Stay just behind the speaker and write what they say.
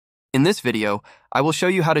In this video, I will show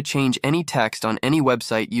you how to change any text on any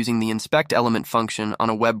website using the inspect element function on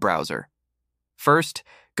a web browser. First,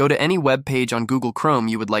 go to any web page on Google Chrome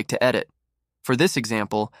you would like to edit. For this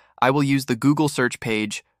example, I will use the Google search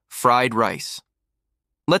page, fried rice.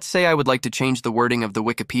 Let's say I would like to change the wording of the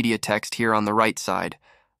Wikipedia text here on the right side.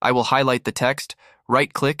 I will highlight the text,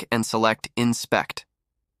 right-click, and select Inspect.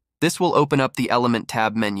 This will open up the Element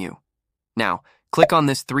tab menu. Now, click on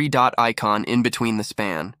this three-dot icon in between the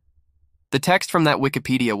span. The text from that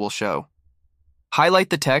Wikipedia will show.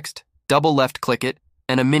 Highlight the text, double left-click it,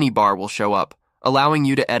 and a mini bar will show up, allowing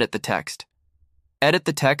you to edit the text. Edit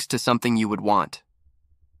the text to something you would want.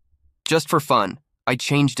 Just for fun, I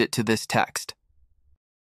changed it to this text.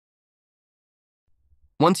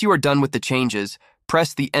 Once you are done with the changes,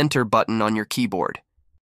 press the Enter button on your keyboard.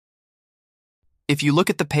 If you look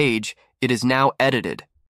at the page, it is now edited.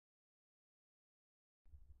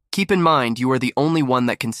 Keep in mind you are the only one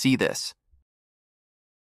that can see this.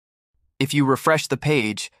 If you refresh the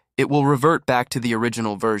page, it will revert back to the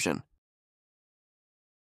original version.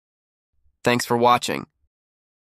 Thanks for watching.